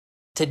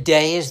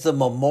Today is the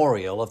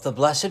memorial of the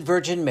Blessed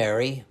Virgin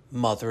Mary,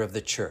 Mother of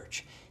the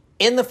Church.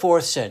 In the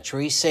 4th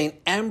century, St.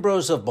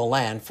 Ambrose of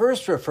Milan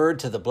first referred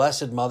to the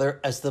Blessed Mother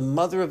as the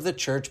Mother of the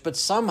Church, but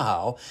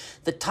somehow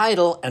the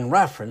title and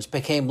reference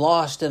became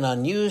lost and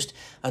unused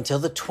until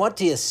the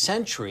 20th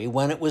century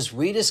when it was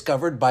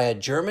rediscovered by a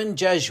German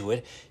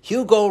Jesuit,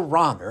 Hugo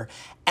Rahner,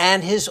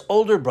 and his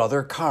older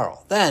brother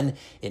Karl. Then,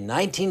 in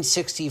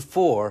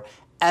 1964,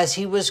 as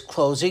he was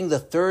closing the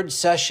third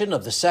session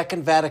of the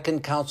Second Vatican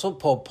Council,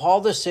 Pope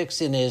Paul VI,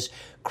 in his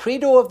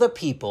Credo of the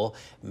People,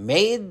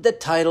 made the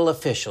title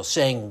official,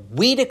 saying,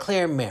 "We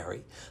declare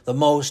Mary the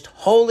most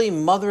holy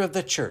Mother of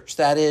the Church,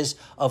 that is,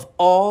 of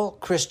all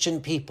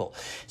Christian people."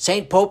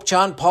 St. Pope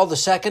John Paul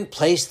II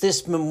placed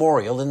this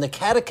memorial in the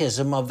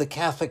Catechism of the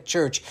Catholic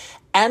Church,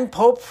 and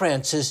Pope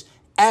Francis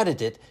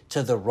added it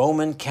to the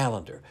Roman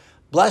calendar.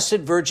 Blessed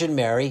Virgin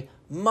Mary,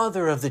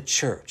 Mother of the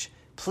Church,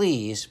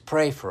 please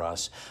pray for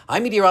us.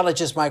 I'm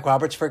meteorologist Mike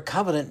Roberts for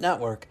Covenant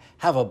Network.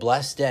 Have a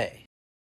blessed day.